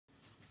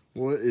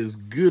What is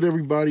good,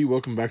 everybody?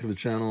 Welcome back to the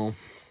channel.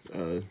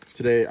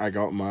 Today I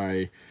got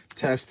my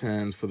test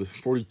hands for the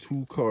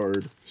 42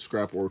 card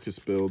scrap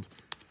Orcust build.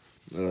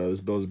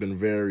 This build has been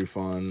very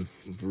fun,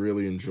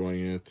 really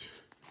enjoying it.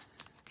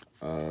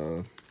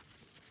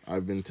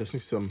 I've been testing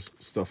some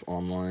stuff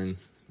online.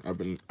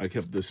 I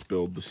kept this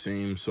build the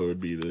same, so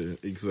it'd be the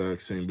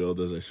exact same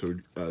build as I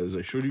showed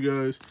you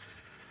guys.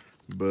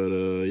 But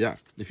yeah,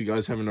 if you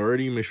guys haven't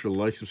already, make sure to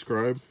like,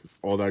 subscribe,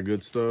 all that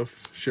good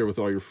stuff. Share with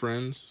all your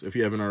friends. If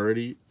you haven't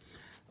already,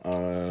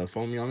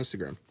 follow me on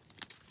Instagram.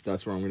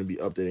 That's where I'm going to be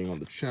updating on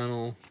the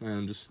channel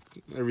and just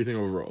everything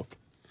overall.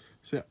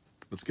 So yeah,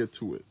 let's get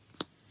to it.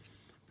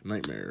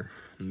 Nightmare,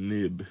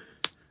 Nib,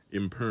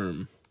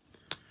 Imperm.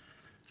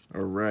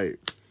 All right,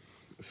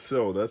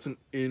 so that's an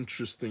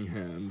interesting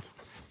hand.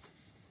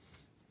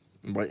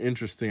 And by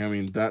interesting, I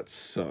mean that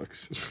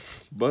sucks.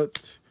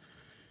 But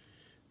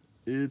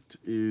it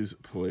is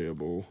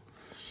playable.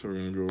 So we're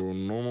gonna go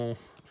normal,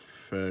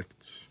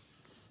 effect.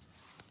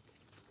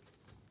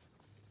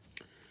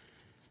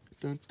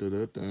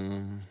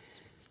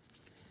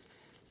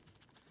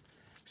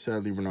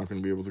 Sadly, we're not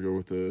gonna be able to go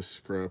with the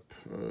scrap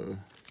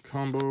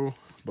combo,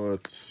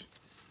 but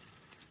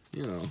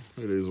you know,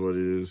 it is what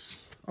it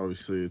is.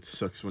 Obviously, it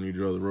sucks when you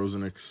draw the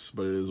Rosenix,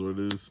 but it is what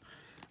it is.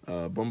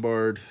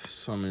 Bombard,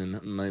 summon,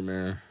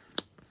 Nightmare.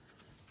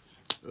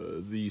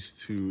 These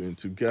two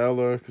into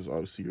Gala, because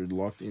obviously you're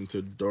locked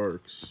into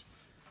darks.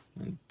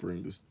 And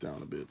bring this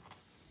down a bit.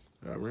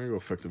 We're gonna go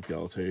effective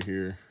Galate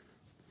here.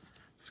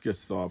 Let's get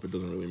stop. It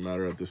doesn't really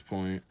matter at this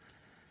point.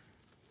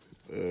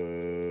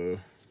 We're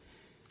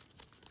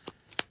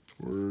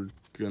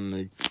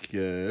gonna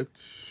get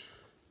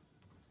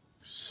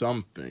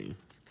something,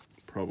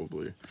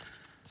 probably.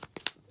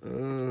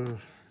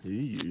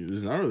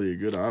 It's not really a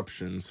good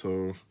option,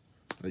 so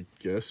I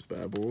guess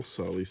Babel.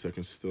 So at least I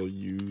can still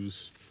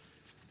use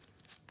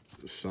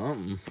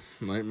something.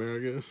 Nightmare, I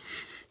guess.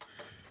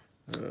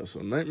 So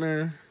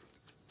Nightmare,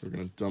 we're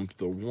gonna dump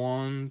the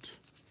wand.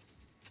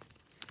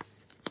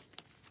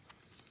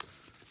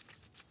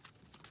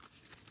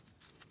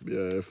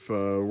 Yeah, if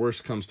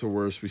worst comes to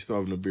worst, we still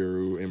have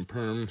Nibiru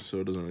Imperm, so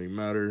it doesn't really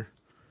matter.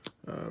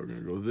 We're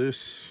gonna go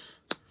this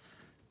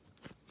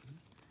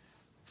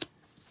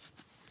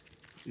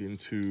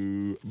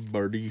into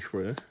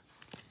Bardichwe.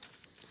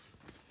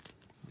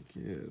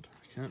 Good.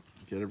 I can't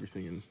get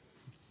everything in.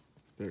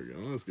 There we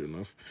go. That's good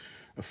enough.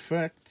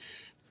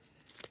 Effect.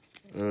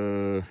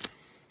 That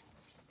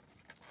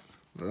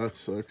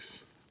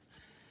sucks.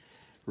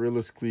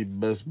 Realistically,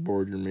 best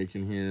board you're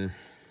making here.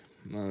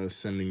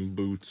 Sending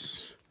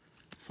boots,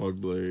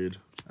 Fogblade,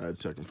 add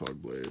second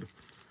Fogblade.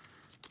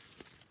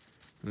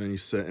 And then you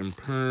set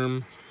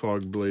Imperm,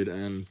 Fogblade,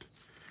 and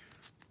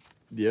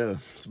yeah,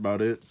 that's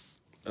about it.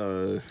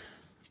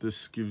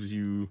 This gives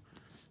you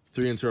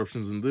 3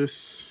 interruptions in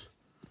this,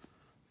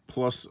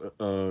 plus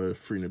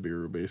free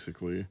Nibiru,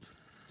 basically.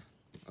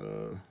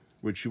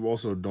 Which you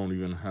also don't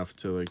even have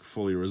to like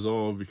fully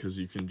resolve because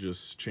you can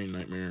just chain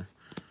Nightmare,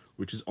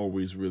 which is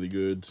always really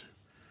good.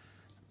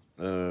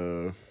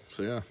 So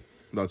yeah,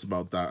 that's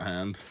about that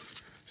hand.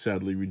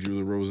 Sadly, we drew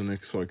the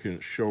Rosenix, so I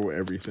couldn't show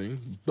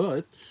everything,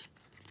 but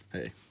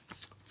hey,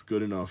 it's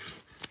good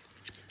enough.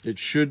 It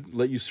should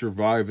let you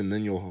survive, and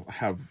then you'll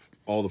have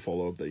all the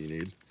follow-up that you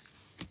need.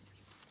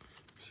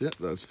 So yeah,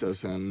 that's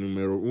test hand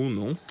numero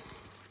uno.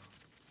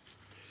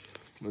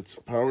 Let's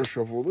power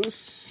shuffle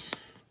this.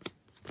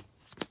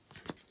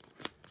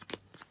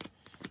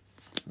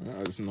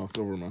 I just knocked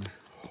over my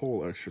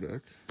whole extra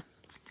deck.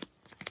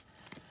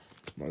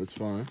 But it's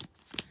fine.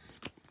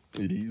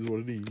 It is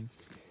what it is.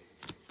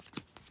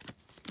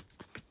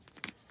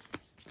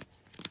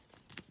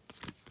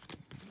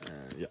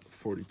 Yeah,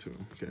 42.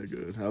 Okay,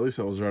 good. At least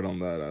I was right on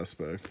that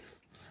aspect.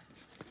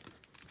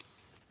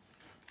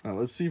 Now,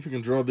 let's see if we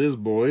can draw this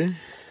boy,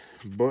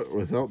 but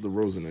without the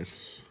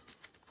Rosenix.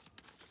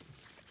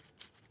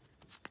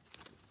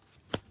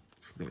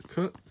 We're going to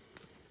cut.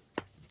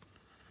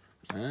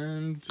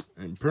 And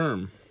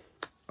Imperm.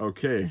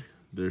 Okay,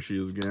 there she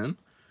is again.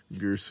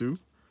 Gursu.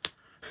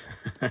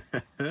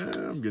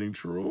 I'm getting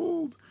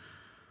trolled.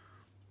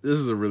 This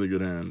is a really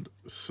good hand.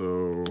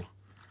 So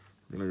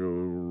we're gonna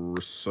go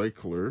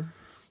Recycler.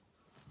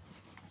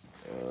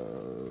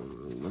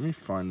 Let me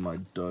find my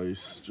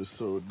dice just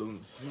so it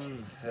doesn't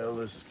seem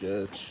hella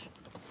sketch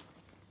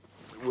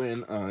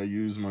when I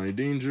use my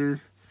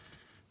danger.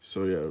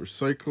 So yeah,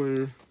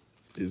 Recycler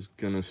is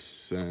gonna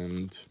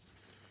send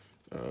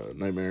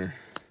Nightmare.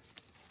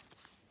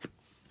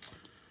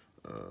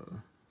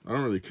 I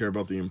don't really care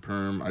about the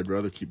Imperm. I'd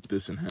rather keep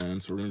this in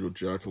hand, so we're gonna go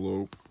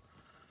Jackalope.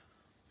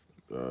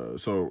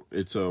 So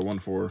it's a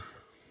 1-4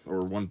 or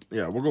 1.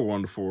 Yeah, we'll go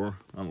 1-4.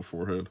 I'm a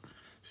 4-head.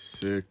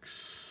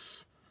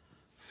 6,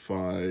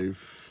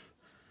 5,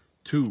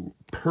 2.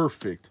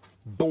 Perfect.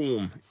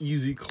 Boom.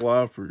 Easy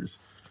clappers.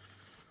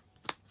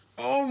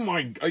 Oh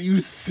my! Are you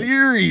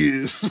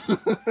serious?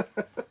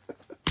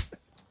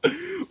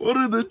 What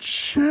are the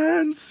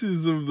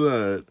chances of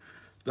that?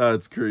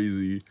 That's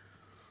crazy.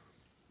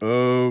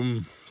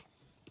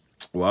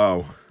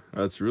 Wow,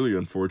 that's really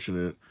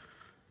unfortunate.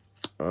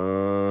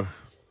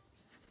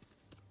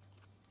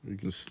 We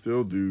can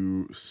still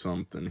do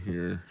something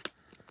here.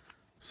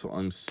 So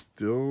I'm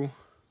still...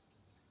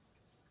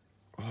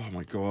 Oh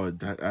my god,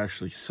 that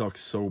actually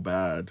sucks so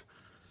bad.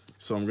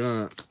 So I'm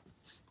gonna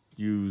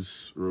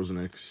use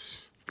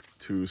Rosenix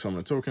to summon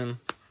a token.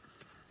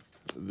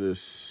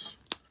 This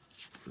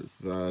for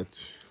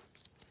that.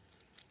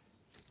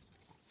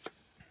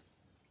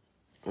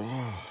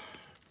 Oh,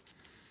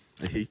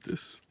 I hate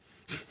this.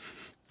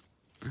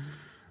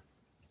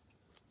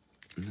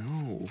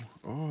 No.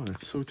 Oh,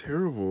 that's so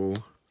terrible.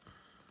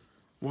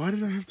 Why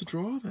did I have to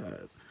draw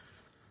that?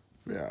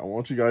 Yeah, I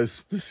want you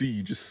guys to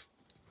see just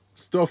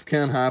stuff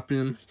can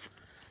happen.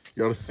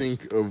 You gotta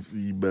think of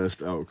the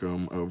best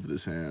outcome of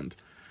this hand.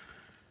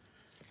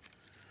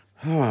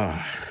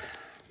 Ah,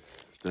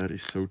 that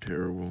is so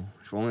terrible.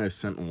 If only I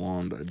sent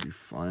Wand, I'd be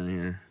fine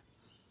here.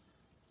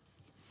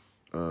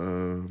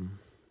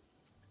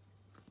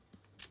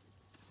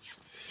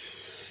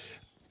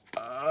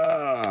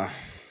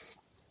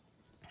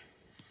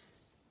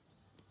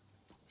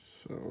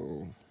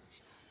 So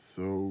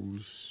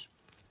those.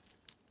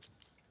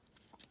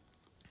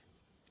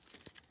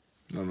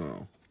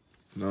 No.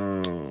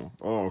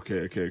 Oh,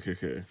 okay.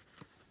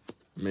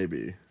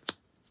 Maybe,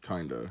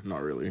 kinda,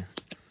 not really.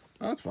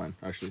 Oh, that's fine,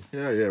 actually.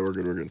 Yeah, we're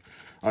good.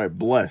 All right,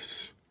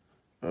 bless.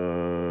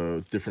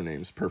 Different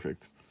names,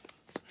 perfect.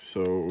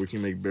 So we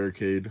can make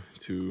barricade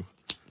to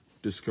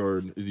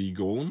discard the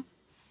golem.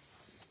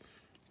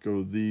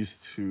 Go these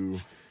two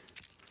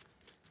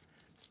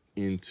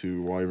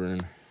into wyvern.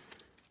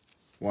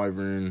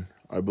 Wyvern,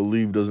 I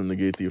believe, doesn't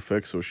negate the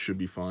effect, so it should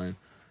be fine.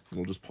 And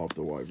we'll just pop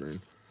the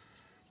wyvern.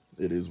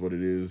 It is what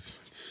it is.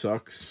 It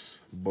sucks,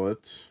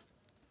 but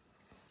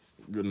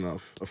good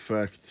enough.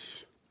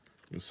 Effect.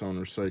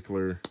 Summon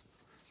recycler.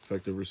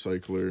 Effective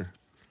recycler.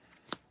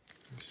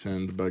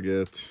 Send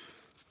baguette.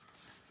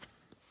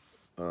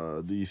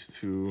 These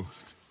two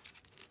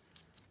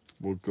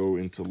will go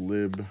into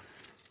lib.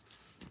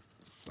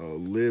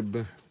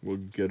 Lib will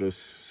get us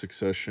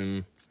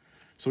succession.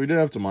 So we did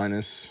have to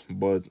minus,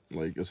 but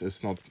like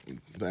it's not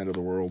the end of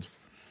the world.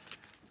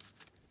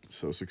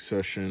 So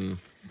succession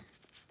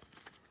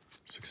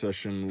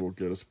will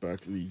get us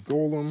back the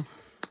golem.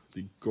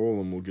 The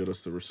golem will get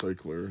us the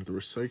recycler. The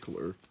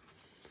recycler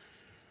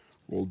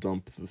will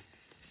dump the...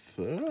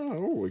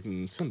 oh, we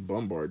can send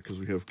Bombard because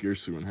we have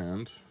Girsu in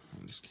hand.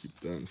 I'll just keep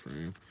that in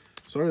frame.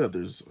 Sorry that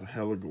there's a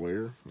hella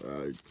glare.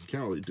 I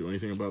can't really do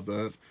anything about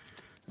that.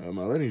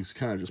 My lighting's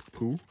kind of just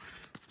poo.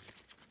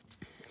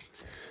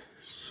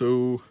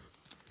 So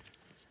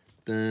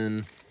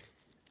then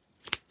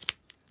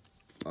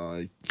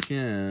I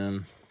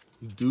can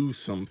do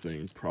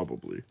something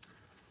probably.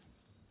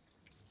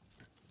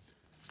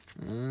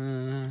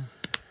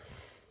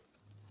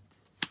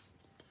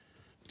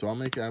 Do I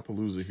make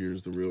Appaloosa here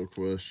is the real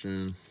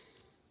question.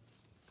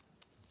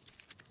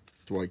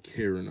 Do I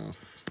care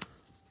enough?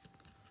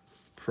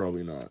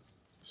 Probably not.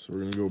 So we're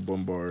gonna go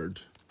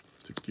Bombard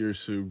to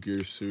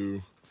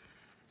Girsu.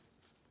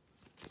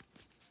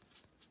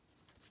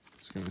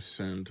 It's gonna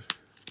send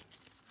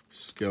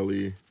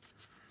Skelly.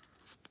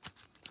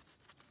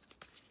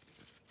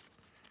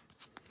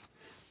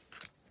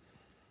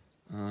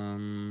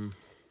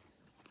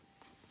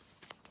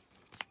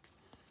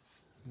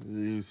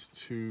 These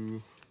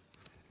two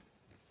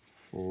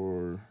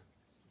for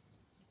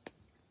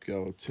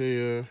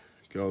Galatea.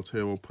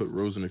 Galatea will put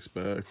Rosenix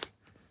back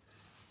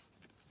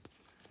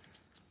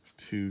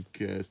to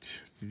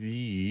get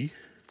the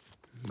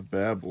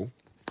Babel.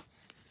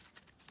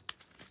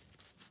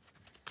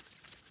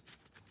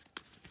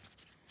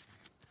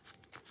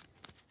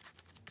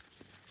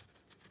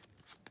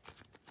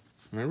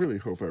 And I really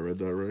hope I read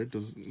that right.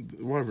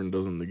 Wyvern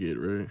doesn't negate,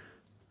 right?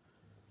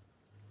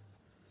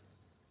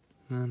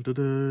 And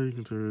today you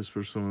can turn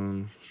special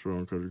summon,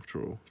 strong card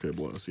control. Okay,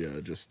 bless.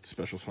 Yeah, just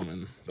special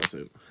summon. That's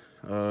it.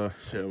 Yeah,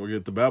 we'll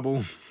get the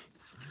Babel.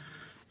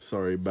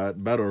 Sorry, bad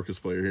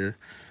Orcust player here.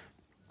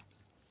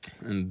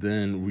 And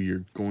then we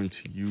are going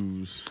to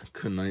use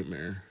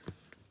Nightmare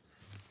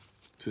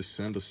to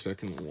send a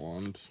second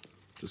wand,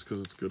 just because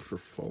it's good for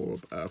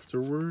follow-up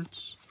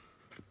afterwards.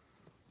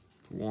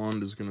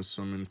 Wand is going to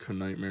summon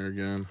Nightmare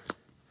again.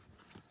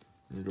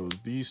 And go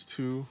these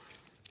two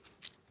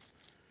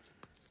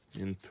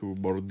into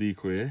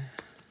Bordique.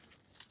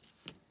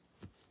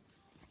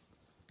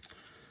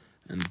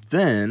 And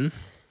then,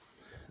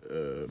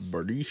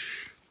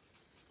 Bardiche,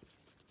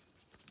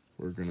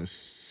 we're going to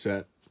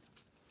set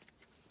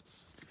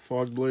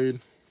Fogblade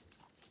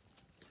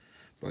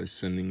by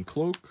sending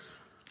Cloak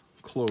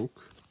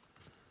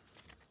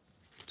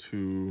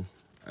to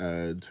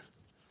add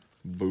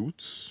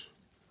Boots.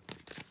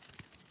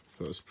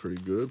 So that's pretty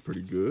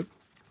good.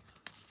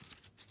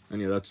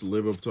 And yeah, that's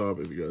Live up top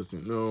if you guys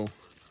didn't know.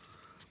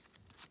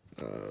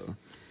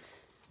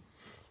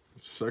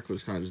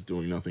 Cycler's kind of just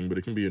doing nothing, but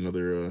it can be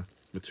another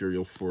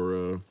material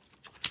for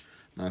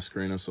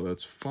Masquerena, so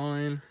that's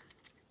fine.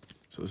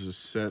 So this is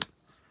set.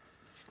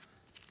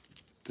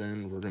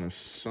 Then we're gonna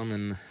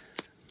summon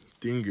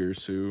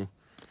Dingirsu,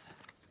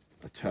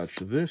 attach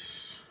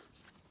this,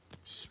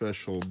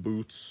 special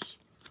boots.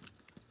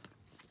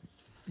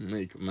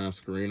 Make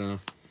Masquerena.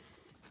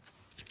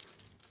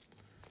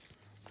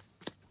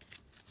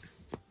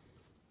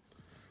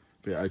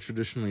 But yeah, I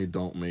traditionally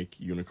don't make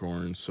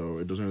unicorns, so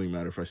it doesn't really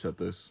matter if I set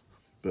this.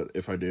 But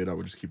if I did, I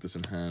would just keep this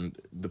in hand,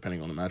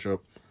 depending on the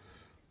matchup.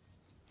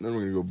 Then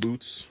we're gonna go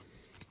boots.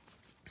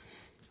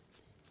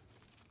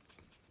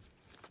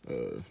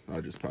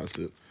 I just passed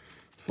it.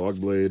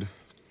 Fogblade.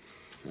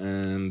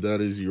 And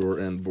that is your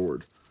end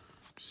board.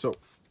 So,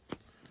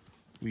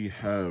 we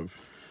have...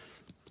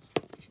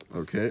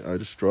 Okay, I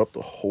just dropped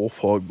a whole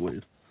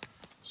Fogblade.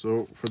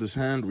 So, for this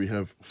hand, we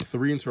have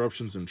 3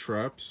 interruptions and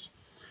traps.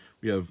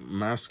 We have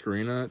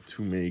Masquerena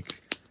to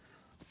make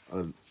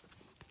an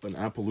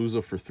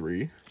Appaloosa for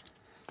 3.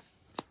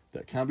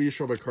 That can be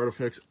destroyed by card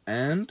effects,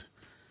 and...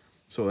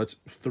 So, that's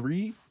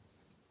 3,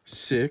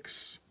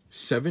 6,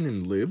 7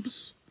 in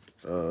libs.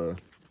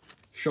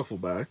 Shuffle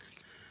back.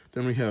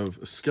 Then we have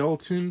a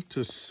skeleton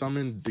to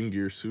summon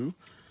Dingirsu.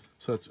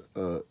 So that's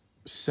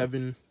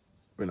 7,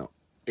 wait no,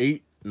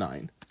 8,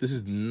 9. This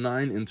is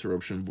 9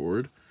 interruption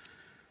board.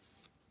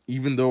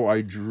 Even though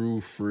I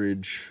drew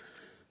Fridge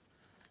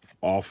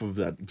off of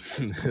that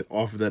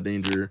off of that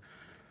danger.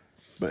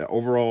 But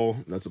overall,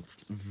 that's a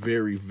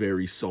very,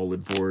 very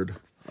solid board.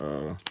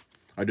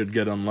 I did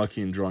get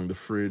unlucky in drawing the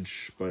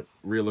Fridge, but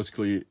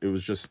realistically, it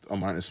was just a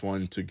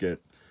 -1 to get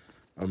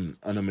an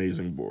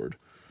amazing board.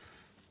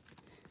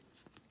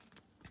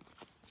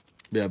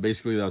 Yeah,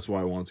 basically that's why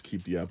I wanted to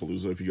keep the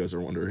Appaloosa, if you guys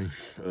are wondering,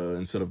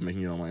 instead of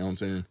making it on my own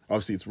turn.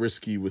 Obviously, it's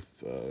risky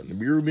with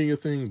Nibiru being a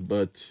thing,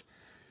 but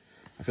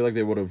I feel like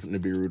they would have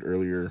Nibiru'd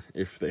earlier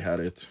if they had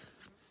it,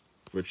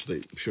 which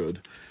they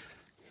should,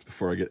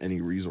 before I get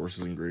any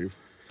resources engraved.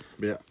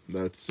 But yeah,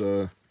 that's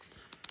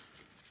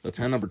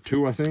hand number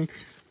 2, I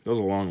think. That was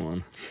a long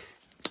one.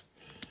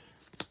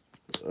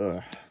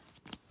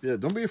 Yeah,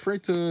 don't be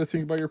afraid to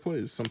think about your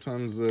plays.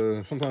 Sometimes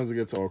it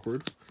gets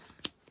awkward.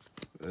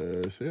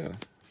 So yeah.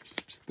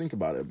 Just think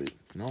about it a bit,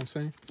 you know what I'm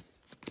saying?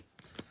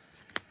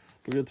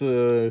 We get to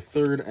the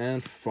 3rd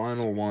and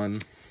final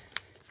one.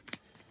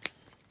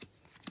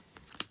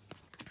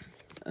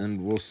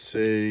 And we'll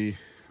say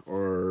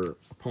our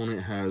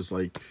opponent has,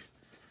 like,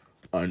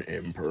 an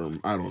imperm.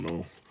 I don't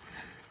know.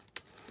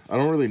 I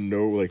don't really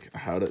know, like,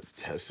 how to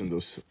test in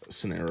those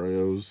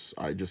scenarios.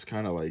 I just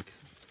kind of, like,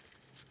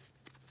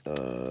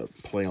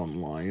 play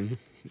online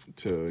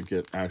to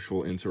get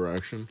actual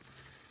interaction.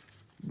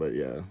 But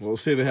yeah, we'll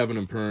say they have an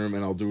imperm,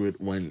 and I'll do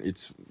it when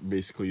it's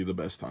basically the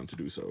best time to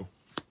do so.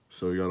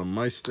 So we got a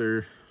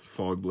Meister,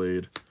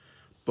 Fogblade,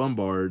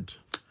 Bombard,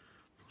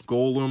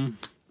 Golem,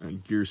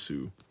 and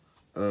Girsu.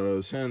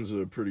 This hand's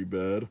pretty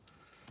bad.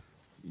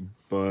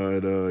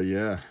 But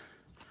yeah.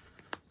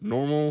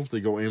 Normal, they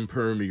go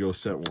imperm, you go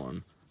set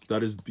 1.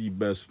 That is the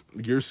best.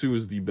 Girsu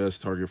is the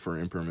best target for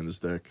imperm in this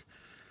deck.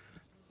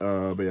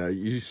 But yeah,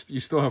 you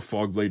still have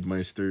Fogblade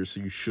Meister, so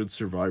you should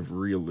survive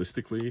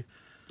realistically.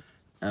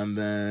 And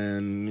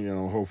then, you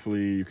know,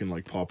 hopefully you can,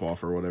 like, pop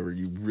off or whatever.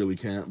 You really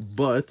can't,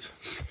 but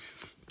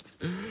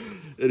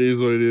it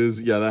is what it is.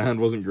 Yeah, that hand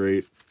wasn't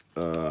great.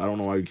 I don't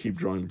know why I keep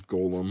drawing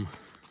Golem.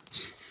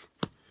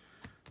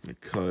 I'm going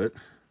to cut,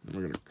 and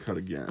we're going to cut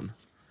again.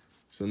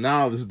 So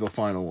now this is the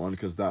final one,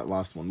 because that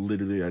last one,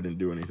 literally, I didn't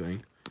do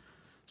anything.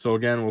 So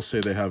again, we'll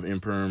say they have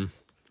Imperm.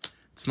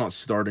 It's not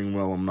starting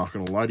well, I'm not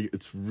going to lie to you.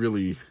 It's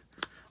really...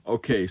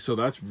 Okay, so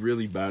that's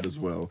really bad as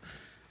well.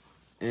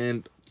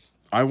 And...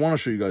 I want to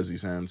show you guys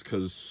these hands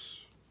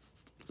because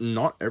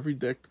not every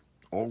deck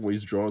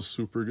always draws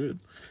super good.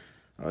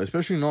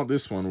 Especially not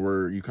this one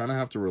where you kind of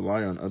have to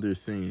rely on other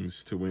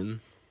things to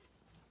win.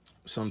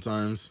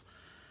 Sometimes,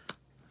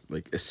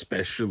 like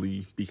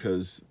especially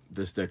because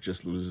this deck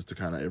just loses to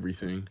kind of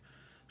everything.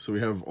 So we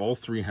have all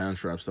 3 hand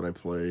traps that I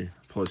play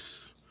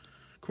plus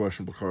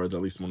questionable cards.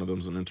 At least one of them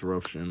is an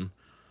interruption.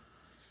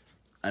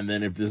 And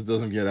then if this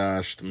doesn't get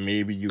ashed,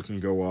 maybe you can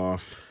go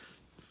off.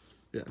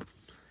 Yeah.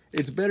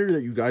 It's better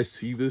that you guys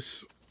see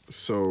this,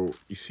 so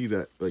you see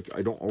that, like,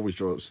 I don't always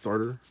draw a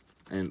starter,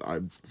 and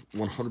I'm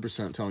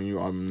 100% telling you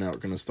I'm not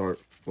going to start,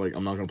 like,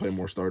 I'm not going to play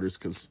more starters,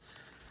 because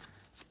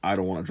I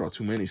don't want to draw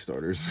too many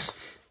starters.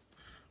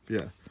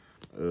 Yeah,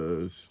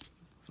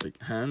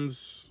 like,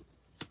 hands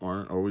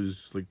aren't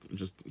always, like,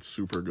 just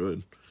super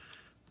good,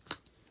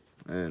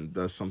 and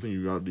that's something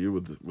you got to deal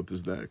with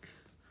this deck.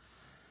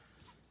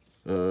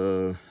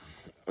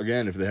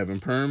 Again, if they have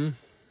Imperm,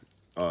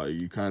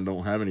 you kind of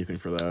don't have anything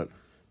for that.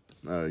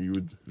 You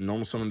would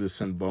normal summon this,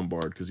 send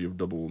Bombard because you have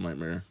double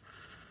Nightmare.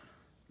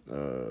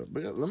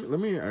 But yeah, let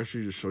me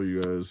actually just show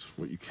you guys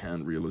what you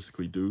can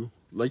realistically do.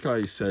 Like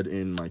I said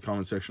in my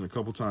comment section a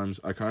couple times,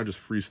 I kind of just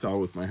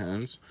freestyle with my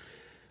hands,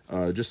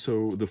 just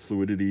so the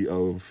fluidity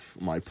of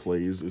my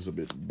plays is a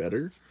bit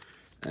better,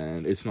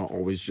 and it's not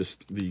always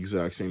just the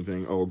exact same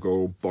thing. Oh,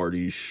 go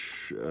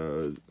Bardish,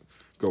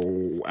 go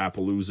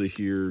Appaloosa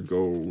here,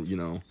 go, you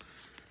know.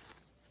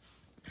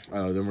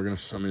 Then we're gonna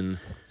summon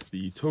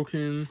the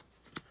token.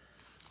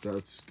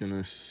 That's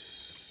gonna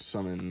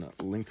summon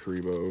Link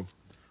Karibo.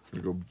 I'm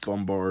gonna go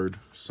Bombard,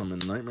 summon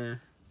Nightmare.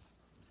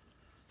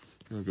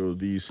 I'm gonna go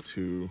these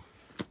 2,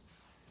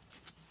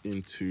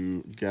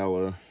 into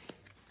Gala.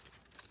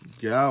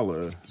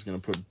 Gala is going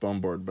to put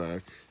Bombard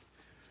back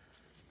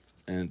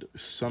and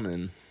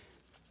summon.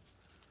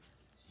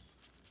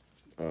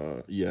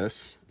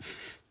 Yes.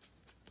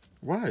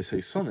 Why did I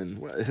say summon?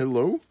 What,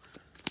 hello?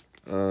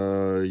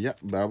 Yeah,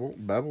 Babble.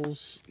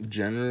 Babble's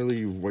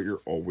generally what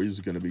you're always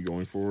going to be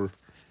going for.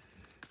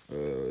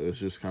 It's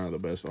just kind of the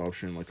best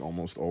option, like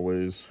almost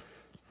always.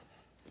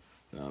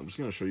 Now, I'm just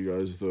going to show you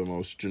guys the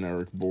most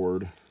generic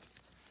board.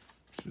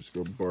 Just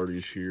go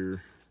Bardish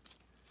here.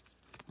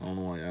 I don't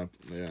know why,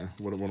 yeah,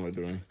 what am I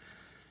doing?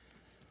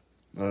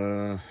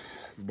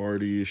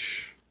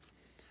 Bardish.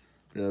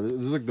 Yeah, this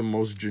is like the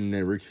most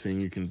generic thing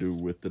you can do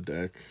with the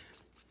deck.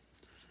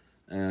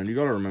 And you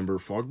gotta remember,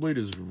 Fogblade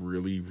is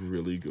really,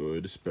 really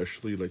good,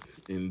 especially like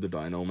in the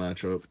Dino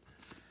matchup.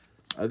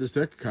 This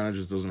deck kind of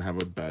just doesn't have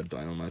a bad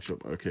Dino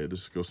matchup. Okay,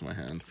 this goes to my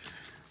hand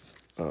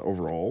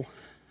overall.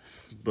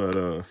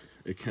 But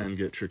it can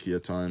get tricky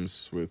at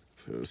times with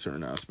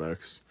certain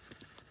aspects.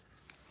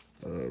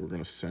 We're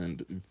gonna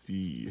send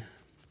the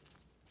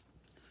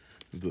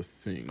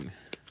thing.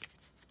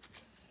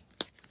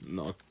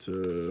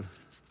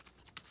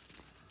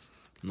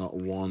 Not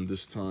wand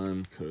this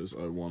time, because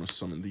I want to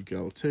summon the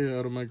Galatea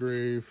out of my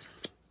grave.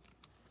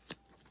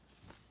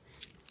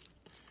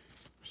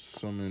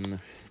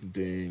 Summon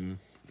Dane,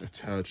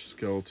 attach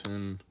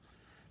Skeleton,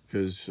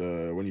 because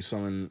when you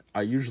summon,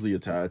 I usually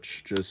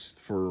attach just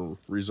for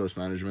resource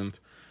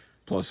management,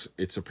 plus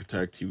it's a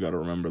protect, you got to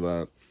remember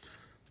that.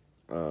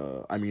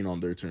 I mean on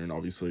their turn,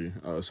 obviously,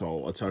 so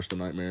I'll attach the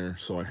Nightmare,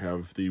 so I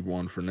have the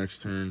one for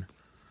next turn.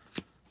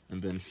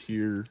 And then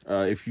here,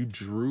 if you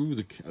drew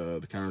the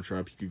counter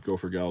trap, you could go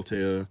for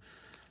Galatea,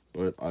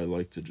 but I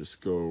like to just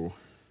go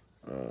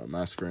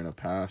Masquerena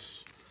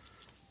pass.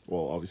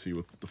 Well, obviously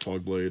with the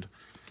Fogblade.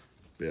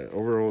 Yeah,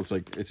 overall it's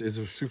like it's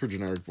a super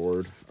generic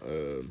board.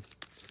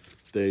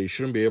 They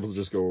shouldn't be able to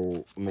just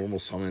go normal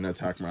summon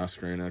attack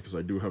Masquerena because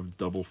I do have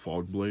double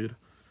Fogblade.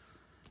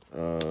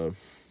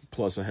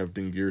 Plus I have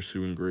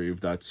Dingirsu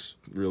engraved. That's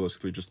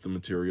realistically just the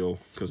material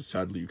because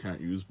sadly you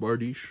can't use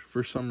Bardish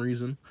for some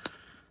reason.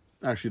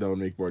 Actually, that would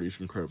make Bardish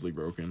incredibly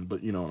broken,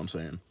 but you know what I'm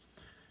saying.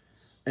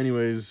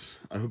 Anyways,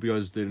 I hope you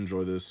guys did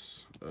enjoy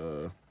this.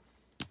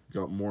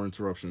 Got more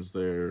interruptions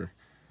there.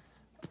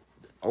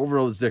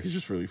 Overall, this deck is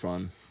just really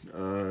fun.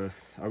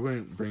 I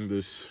wouldn't bring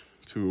this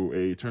to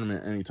a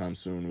tournament anytime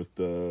soon with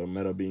the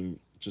meta being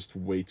just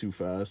way too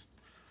fast.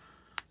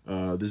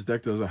 This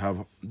deck does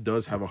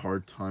have a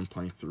hard time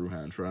playing through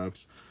hand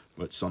traps,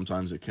 but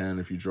sometimes it can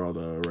if you draw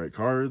the right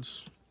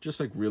cards. Just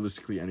like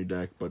realistically any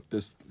deck, but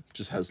this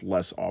just has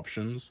less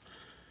options.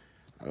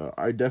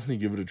 I definitely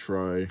give it a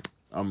try.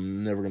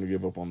 I'm never going to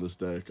give up on this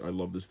deck. I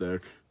love this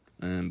deck,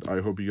 and I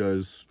hope you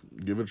guys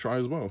give it a try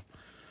as well.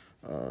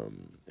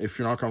 If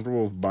you're not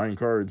comfortable with buying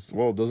cards,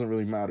 well, it doesn't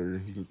really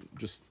matter. You can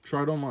just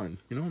try it online.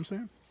 You know what I'm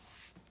saying?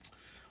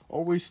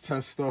 Always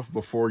test stuff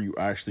before you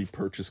actually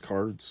purchase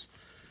cards,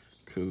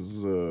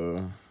 because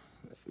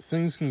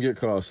things can get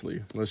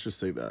costly. Let's just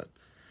say that.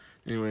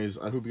 Anyways,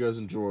 I hope you guys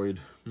enjoyed.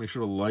 Make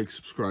sure to like,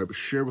 subscribe,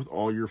 share with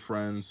all your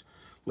friends.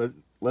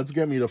 Let's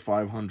get me to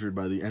 500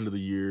 by the end of the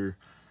year.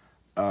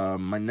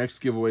 My next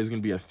giveaway is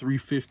going to be at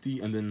 350,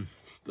 and then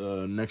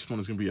the next one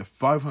is going to be at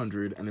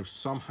 500, and if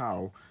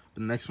somehow the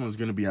next one is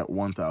going to be at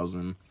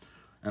 1,000.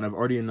 And I've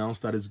already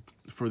announced that is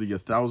for the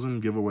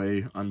 1,000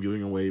 giveaway. I'm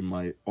giving away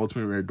my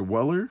Ultimate Rare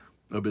Dweller,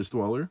 Abyss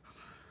Dweller.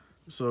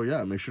 So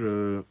yeah, make sure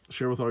to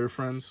share with all your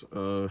friends.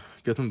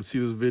 Get them to see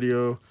this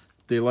video.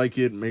 They like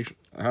it,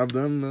 have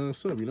them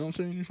sub, you know what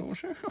I'm saying? You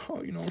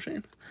know what I'm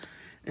saying?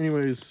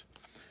 Anyways,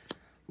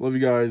 love you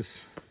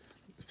guys.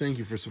 Thank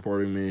you for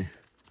supporting me.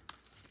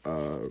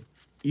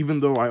 Even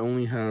though I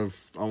only have,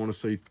 I want to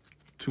say,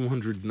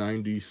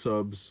 290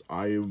 subs,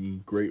 I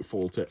am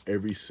grateful to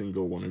every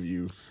single one of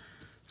you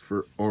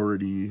for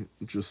already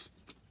just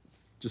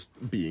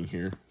being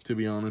here, to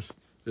be honest.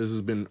 This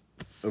has been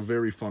a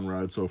very fun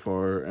ride so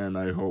far, and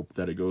I hope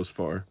that it goes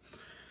far.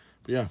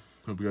 But yeah,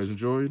 hope you guys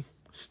enjoyed.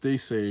 Stay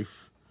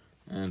safe,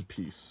 and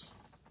peace.